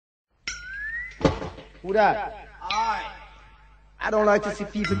Who that? I don't like to see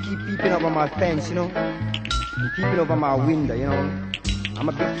people keep peeping over my fence, you know, and peeping over my window, you know. I'm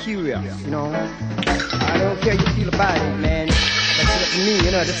a bit curious, you know. I don't care you feel about it, man. That's just me,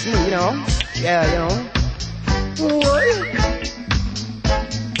 you know, that's me, you know. Yeah, you know.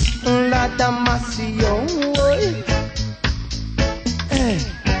 La damasio,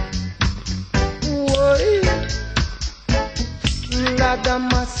 la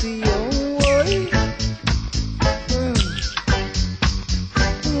damasio,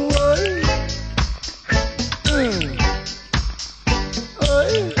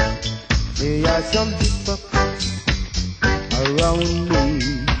 there are some hypocrites around me,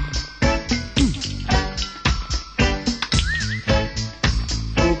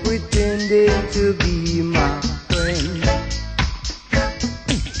 who pretending to be my friend.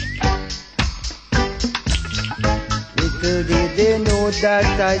 Little did they know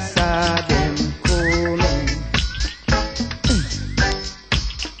that I saw them coming,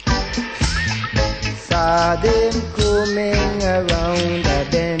 saw them coming around the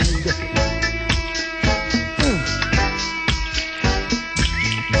bend.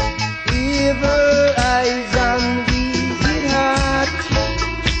 Evil eyes and wicked heart,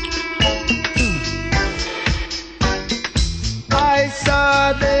 I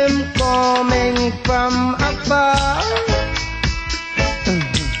saw them coming from afar.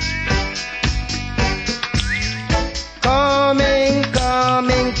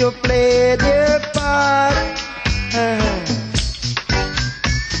 Coming to play their part.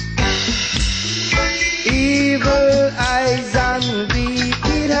 Evil eyes and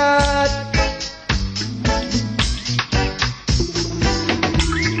wicked heart,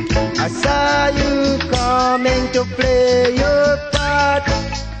 I saw you coming to play your part.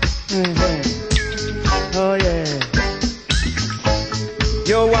 Oh yeah.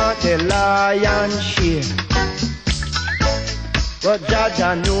 You want the lion's share, but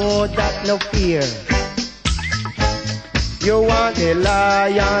Jaja know that no fear. You want the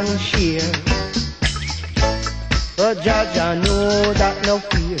lion's share, but Jaja know that no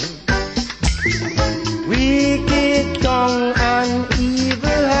fear. Wicked tongue and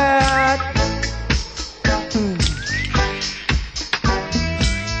evil heart,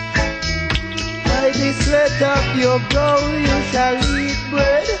 by the sweat of your brow you shall eat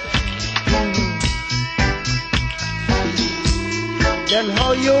bread. Then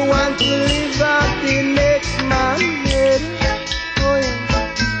how you want to live up the next man's head? Oh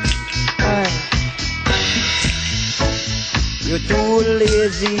yeah. You're too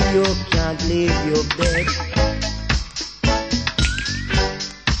lazy, you can't leave your bed.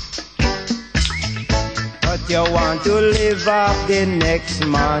 But you want to live off the next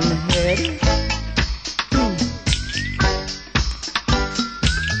man's head.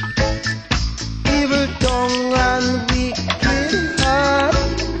 Evil tongue and wicked heart,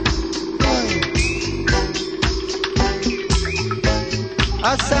 I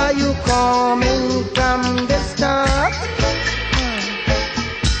saw you coming from the start.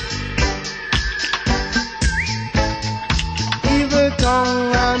 Evil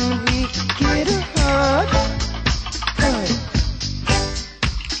tongue and wicked heart,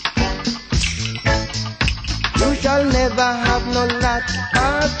 you shall never have no lot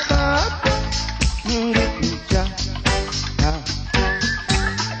or part.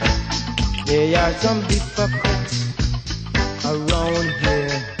 There are some hypocrites